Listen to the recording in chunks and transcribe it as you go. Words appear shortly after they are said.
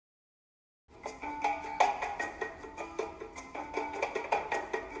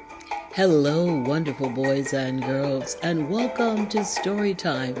Hello, wonderful boys and girls, and welcome to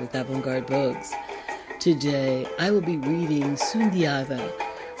Storytime with Avant-Garde Books. Today, I will be reading Sundiata,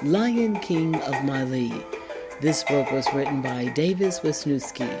 Lion King of Mali. This book was written by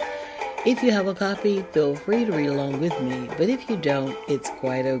Wisniewski. If you have a copy, feel free to read along with me, but if you don't, it's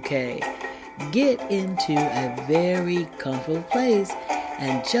quite okay. Get into a very comfortable place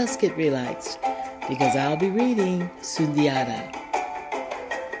and just get relaxed, because I'll be reading Sundiata.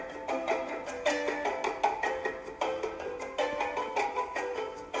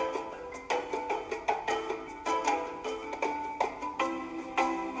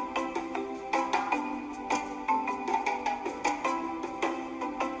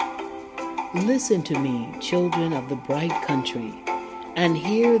 Listen to me, children of the bright country, and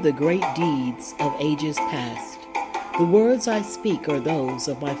hear the great deeds of ages past. The words I speak are those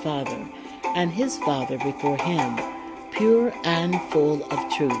of my father, and his father before him, pure and full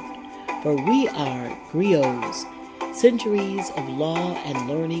of truth. For we are griots. Centuries of law and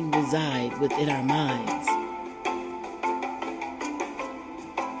learning reside within our minds.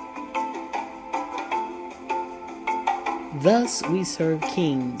 Thus we serve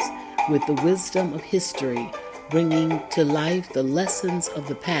kings, with the wisdom of history, bringing to life the lessons of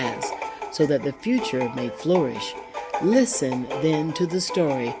the past so that the future may flourish. Listen then to the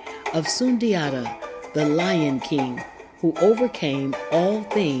story of Sundiata, the Lion King, who overcame all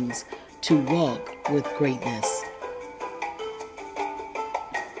things to walk with greatness.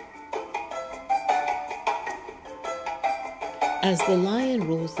 As the lion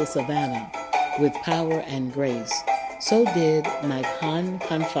rules the savannah with power and grace, so did Maghan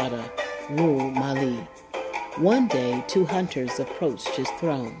Khanfata rule Mali. One day, two hunters approached his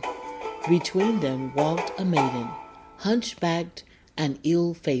throne. Between them walked a maiden, hunchbacked and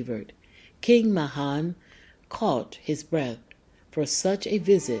ill-favored. King Mahan caught his breath, for such a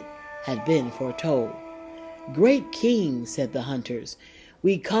visit had been foretold. "Great king," said the hunters,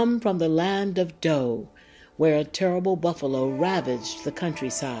 "we come from the land of Do, where a terrible buffalo ravaged the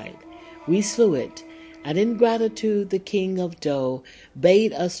countryside. We slew it, and in gratitude the king of Do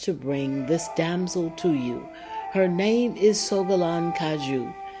bade us to bring this damsel to you. Her name is Sogalan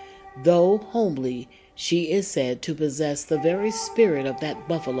Kaju. Though homely, she is said to possess the very spirit of that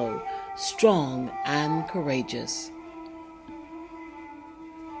buffalo, strong and courageous."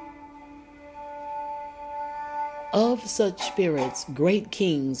 "Of such spirits great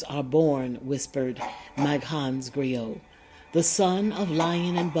kings are born," whispered Maghan's griot. "The son of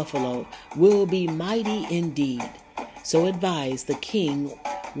lion and buffalo will be mighty indeed." So advised the king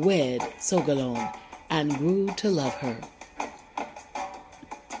wed Sogalon and grew to love her.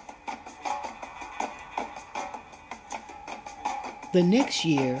 The next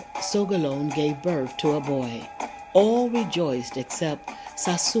year, Sogalon gave birth to a boy. All rejoiced except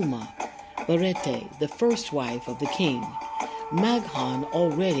Sasuma Barete, the first wife of the king. "Maghan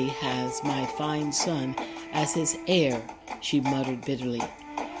already has my fine son as his heir," she muttered bitterly.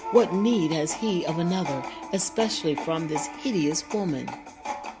 "What need has he of another, especially from this hideous woman?"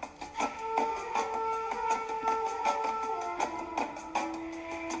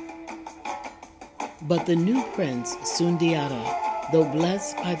 But the new prince, Sundiata, though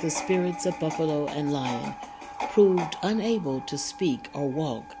blessed by the spirits of buffalo and lion, proved unable to speak or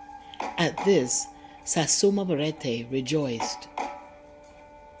walk. At this, Sasuma Barete rejoiced.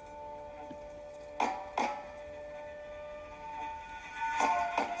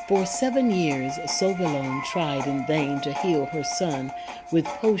 For 7 years, Sogalon tried in vain to heal her son with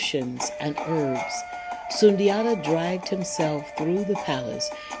potions and herbs. Sundiata dragged himself through the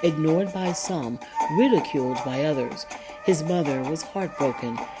palace, ignored by some, ridiculed by others. His mother was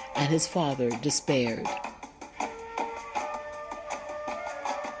heartbroken, and his father despaired.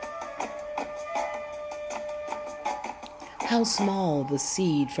 "How small the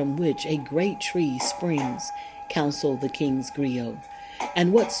seed from which a great tree springs," counseled the king's griot.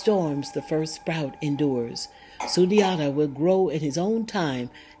 "And what storms the first sprout endures. Sundiata will grow in his own time,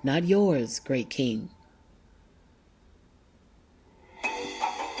 not yours, great king."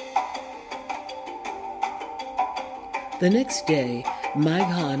 The next day,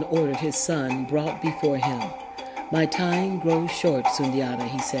 Maghan ordered his son brought before him. "My time grows short, Sundiata,"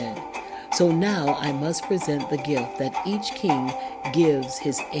 he said. "So now I must present the gift that each king gives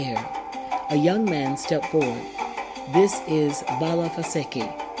his heir." A young man stepped forward. "This is Balafaseke,"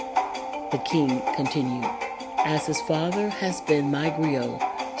 the king continued. "As his father has been my griot,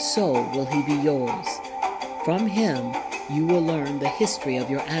 so will he be yours. From him you will learn the history of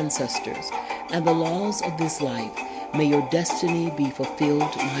your ancestors and the laws of this life. May your destiny be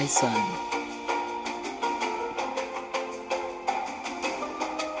fulfilled, my son."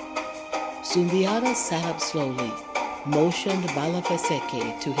 Sundiata sat up slowly, motioned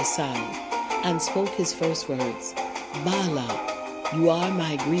Balafaseke to his side, and spoke his first words. Bala, you are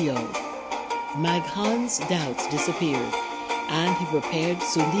my griot. Maghan's doubts disappeared, and he prepared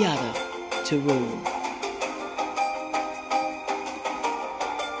Sundiata to rule.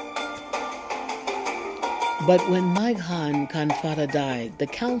 But when Maghan Kanfata died, the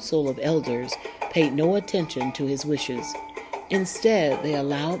council of elders paid no attention to his wishes. Instead, they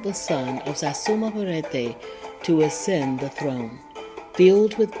allowed the son of Sassuma Barete to ascend the throne.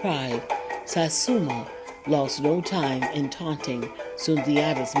 Filled with pride, Sassuma lost no time in taunting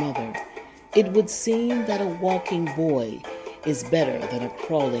Sundiata's mother. It would seem that a walking boy is better than a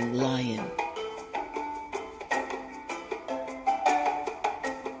crawling lion.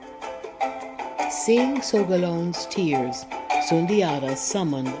 Seeing Sogalon's tears, Sundiata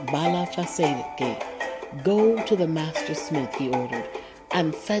summoned Balafaseke. Go to the master smith, he ordered,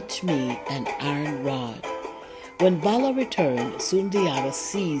 and fetch me an iron rod. When Bala returned, Sundiata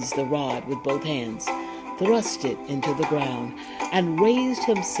seized the rod with both hands, thrust it into the ground, and raised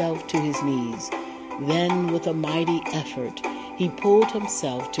himself to his knees. Then, with a mighty effort, he pulled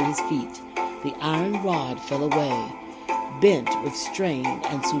himself to his feet. The iron rod fell away, bent with strain,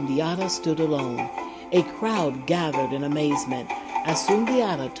 and Sundiata stood alone. A crowd gathered in amazement as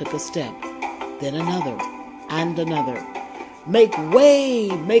Sundiata took a step, then another, and another. Make way!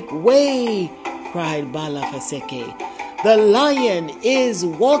 Make way! Cried Balafaseke. The lion is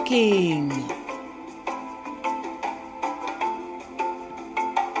walking!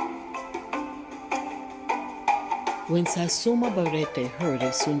 When Sassuma Barete heard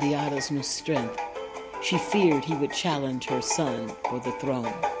of Sundiata's new strength, she feared he would challenge her son for the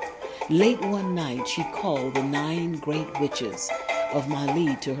throne. Late one night, she called the 9 great witches of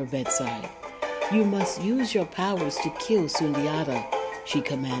Mali to her bedside. You must use your powers to kill Sundiata, she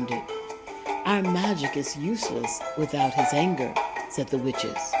commanded. Our magic is useless without his anger, said the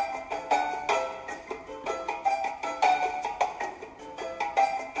witches.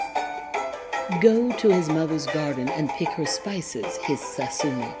 Go to his mother's garden and pick her spices, hissed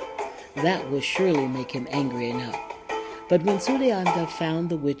Sassuma. That will surely make him angry enough. But when Sundiata found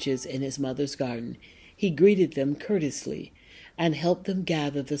the witches in his mother's garden, he greeted them courteously and helped them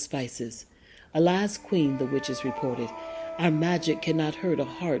gather the spices. Alas, Queen, the witches reported, our magic cannot hurt a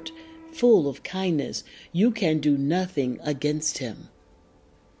heart full of kindness. You can do nothing against him.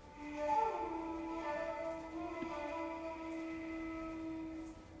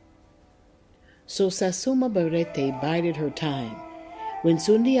 So Sassuma Barete bided her time. When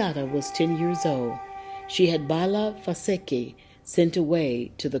Sundiata was 10 years old, she had Balafaseke sent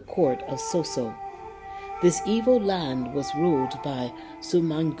away to the court of Soso. This evil land was ruled by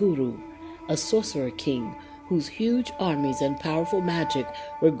Sumanguru, a sorcerer king whose huge armies and powerful magic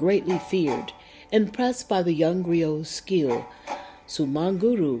were greatly feared. Impressed by the young griot's skill,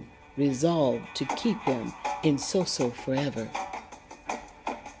 Sumanguru resolved to keep him in Soso forever.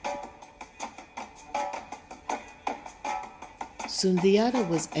 Sundiata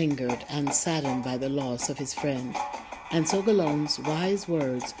was angered and saddened by the loss of his friend, and Sogalon's wise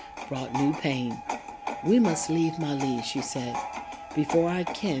words brought new pain. We must leave Mali, she said, before our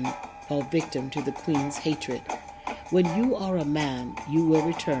kin fall victim to the queen's hatred. When you are a man, you will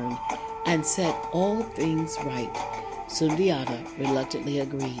return and set all things right. Sundiata reluctantly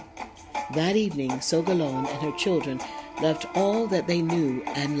agreed. That evening, Sogalon and her children left all that they knew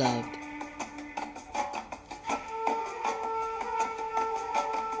and loved.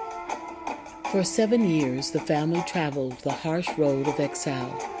 For 7 years, the family traveled the harsh road of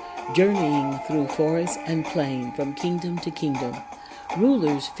exile, journeying through forest and plain from kingdom to kingdom.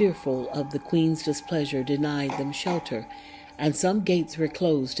 Rulers fearful of the queen's displeasure denied them shelter, and some gates were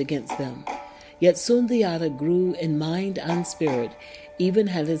closed against them. Yet Sundiata grew in mind and spirit, even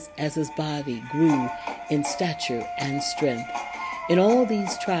as his body grew in stature and strength. In all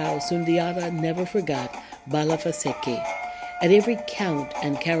these trials, Sundiata never forgot Balafaseke. At every count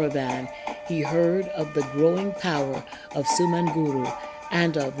and caravan, he heard of the growing power of Sumanguru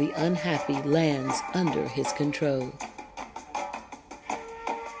and of the unhappy lands under his control.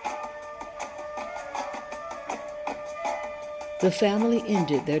 The family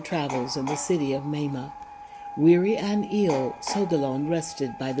ended their travels in the city of Mema. Weary and ill, Sogalon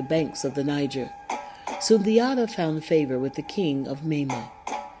rested by the banks of the Niger. Sundiata found favor with the king of Mema,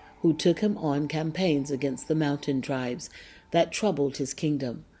 who took him on campaigns against the mountain tribes that troubled his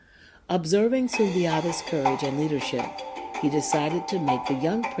kingdom. Observing Sundiata's courage and leadership, he decided to make the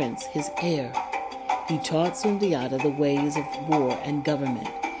young prince his heir. He taught Sundiata the ways of war and government,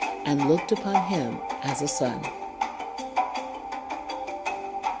 and looked upon him as a son.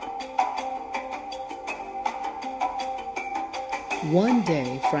 One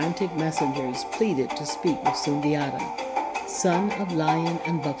day, frantic messengers pleaded to speak with Sundiata. Son of lion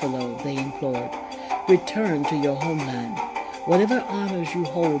and buffalo, they implored, return to your homeland. Whatever honors you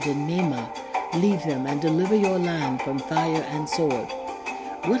hold in Nema, leave them and deliver your land from fire and sword.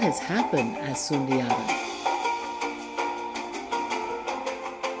 What has happened? Asked Sundiata.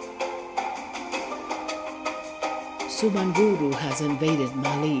 Sumanguru has invaded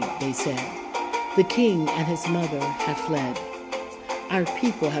Mali, they said. The king and his mother have fled. Our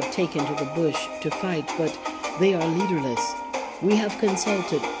people have taken to the bush to fight, but they are leaderless. We have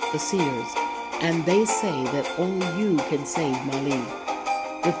consulted the seers, and they say that only you can save Mali.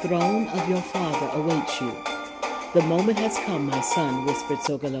 The throne of your father awaits you. The moment has come, my son, whispered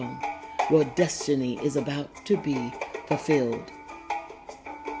Sogalon. Your destiny is about to be fulfilled.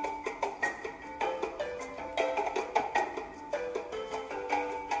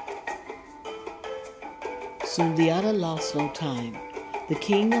 Sundiata lost no time. The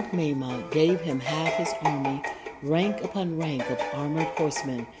king of Mema gave him half his army, rank upon rank of armored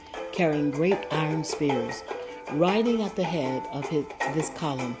horsemen, carrying great iron spears. Riding at the head of this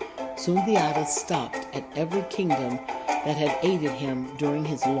column, Sundiata stopped at every kingdom that had aided him during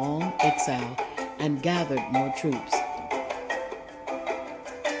his long exile and gathered more troops.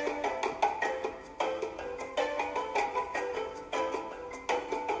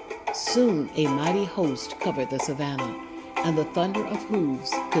 Soon a mighty host covered the savannah, and the thunder of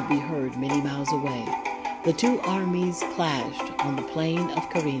hooves could be heard many miles away. The two armies clashed on the plain of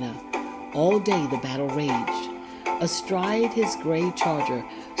Karina. All day the battle raged. Astride his gray charger,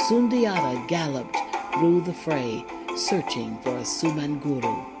 Sundiata galloped through the fray, searching for a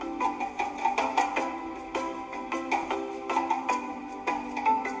Sumanguru.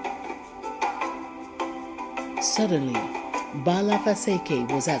 Suddenly,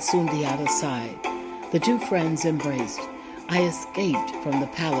 Balafaseke was at Sundiata's side. The two friends embraced. I escaped from the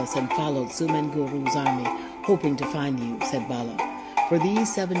palace and followed Sumanguru's army, hoping to find you, said Bala. For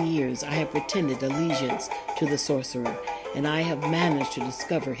these 7 years I have pretended allegiance to the sorcerer, and I have managed to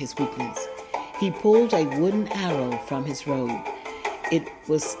discover his weakness. He pulled a wooden arrow from his robe. It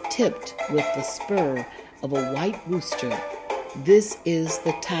was tipped with the spur of a white rooster. This is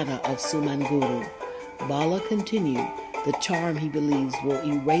the Tana of Sumanguru. Bala continued. The charm he believes will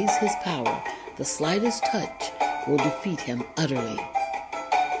erase his power. The slightest touch will defeat him utterly.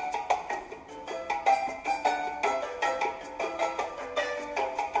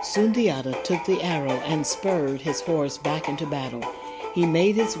 Sundiata took the arrow and spurred his horse back into battle. He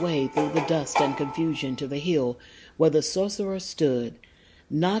made his way through the dust and confusion to the hill where the sorcerer stood.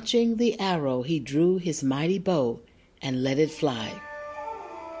 Notching the arrow, he drew his mighty bow and let it fly.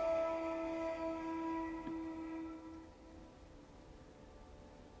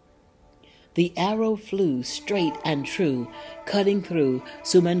 The arrow flew straight and true, cutting through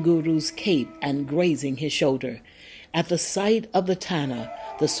Sumanguru's cape and grazing his shoulder. At the sight of the Tana,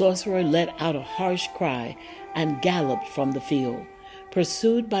 the sorcerer let out a harsh cry and galloped from the field.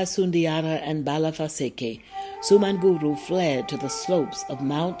 Pursued by Sundiata and Balafaseke, Sumanguru fled to the slopes of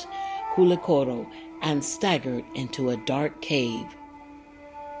Mount Kulikoro and staggered into a dark cave.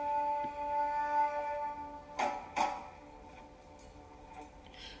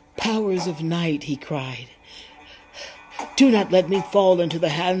 Powers of night, he cried, do not let me fall into the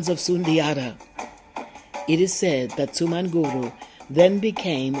hands of Sundiata. It is said that Sumanguru then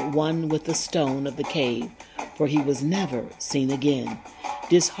became one with the stone of the cave, for he was never seen again.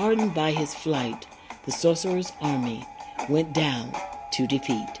 Disheartened by his flight, the sorcerer's army went down to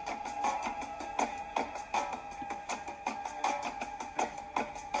defeat.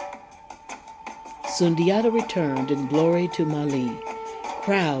 Sundiata returned in glory to Mali.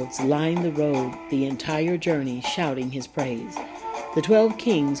 Crowds lined the road the entire journey, shouting his praise. The 12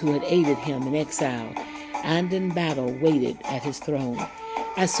 kings who had aided him in exile and in battle waited at his throne.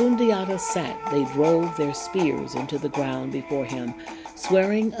 As Sundiata sat, they drove their spears into the ground before him,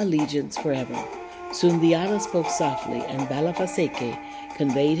 swearing allegiance forever. Sundiata spoke softly, and Balafaseke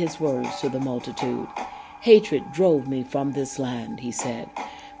conveyed his words to the multitude. Hatred drove me from this land, he said,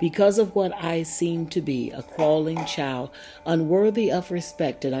 because of what I seemed to be, a crawling child, unworthy of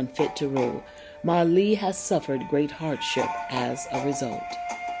respect and unfit to rule. Mali has suffered great hardship as a result.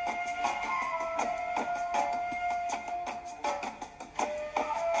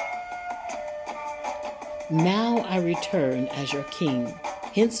 Now I return as your king.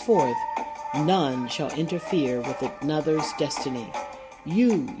 Henceforth, none shall interfere with another's destiny.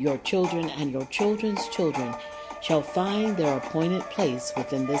 You, your children, and your children's children shall find their appointed place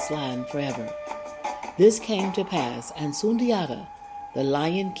within this land forever. This came to pass, and Sundiata, the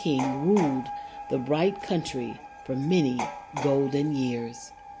Lion King, ruled the bright country for many golden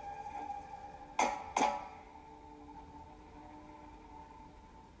years.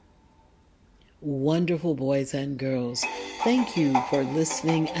 Wonderful boys and girls, thank you for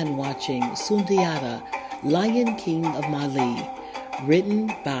listening and watching Sundiata, Lion King of Mali, written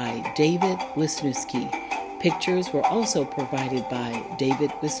by David Wisniewski. Pictures were also provided by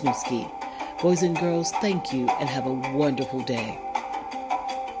David Wisniewski. Boys and girls, thank you and have a wonderful day.